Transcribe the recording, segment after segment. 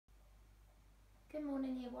Good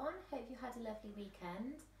morning Year 1, hope you had a lovely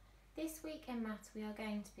weekend. This week in maths we are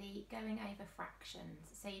going to be going over fractions.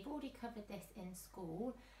 So you've already covered this in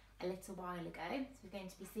school a little while ago, so we're going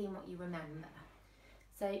to be seeing what you remember.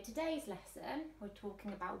 So today's lesson we're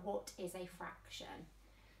talking about what is a fraction.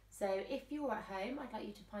 So if you're at home, I'd like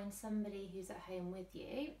you to find somebody who's at home with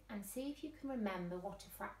you and see if you can remember what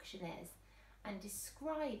a fraction is and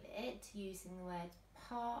describe it using the words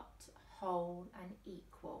part, whole and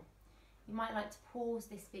equal. You might like to pause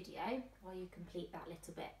this video while you complete that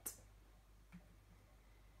little bit.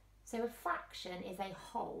 So a fraction is a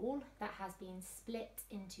whole that has been split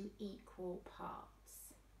into equal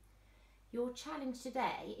parts. Your challenge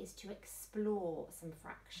today is to explore some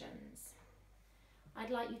fractions.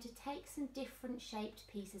 I'd like you to take some different shaped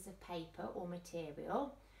pieces of paper or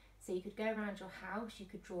material. So you could go around your house, you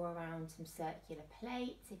could draw around some circular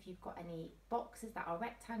plates. If you've got any boxes that are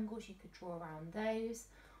rectangles, you could draw around those.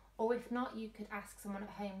 Or if not, you could ask someone at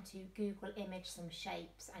home to Google image some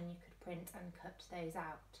shapes and you could print and cut those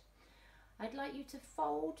out. I'd like you to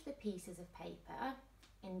fold the pieces of paper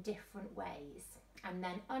in different ways and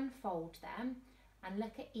then unfold them and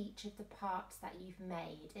look at each of the parts that you've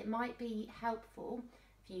made. It might be helpful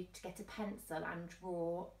for you to get a pencil and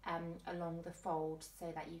draw along the fold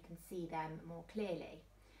so that you can see them more clearly.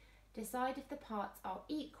 Decide if the parts are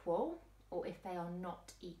equal or if they are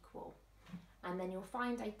not equal. And then you'll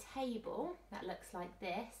find a table that looks like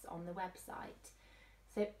this on the website.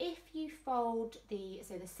 So if you fold the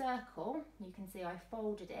circle, you can see I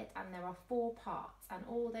folded it and there are 4 parts and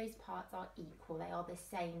all those parts are equal, they are the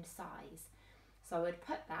same size. So I would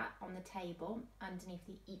put that on the table underneath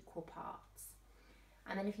the equal parts.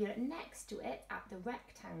 And then if you look next to it at the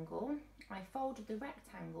rectangle, I folded the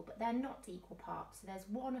rectangle but they're not equal parts. So there's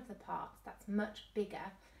one of the parts that's much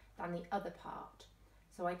bigger than the other part.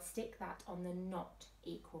 So I'd stick that on the not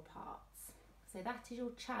equal parts. So that is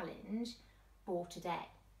your challenge for today.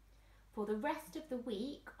 For the rest of the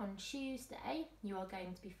week, on Tuesday, you are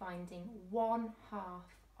going to be finding 1/2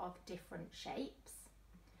 of different shapes.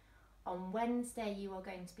 On Wednesday, you are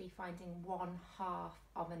going to be finding 1/2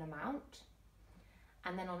 of an amount.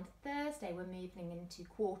 And then on Thursday, we're moving into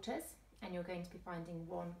quarters and you're going to be finding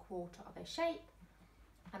 1/4 of a shape.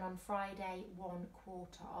 And on Friday,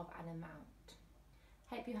 1/4 of an amount.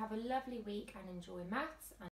 Hope you have a lovely week and enjoy maths.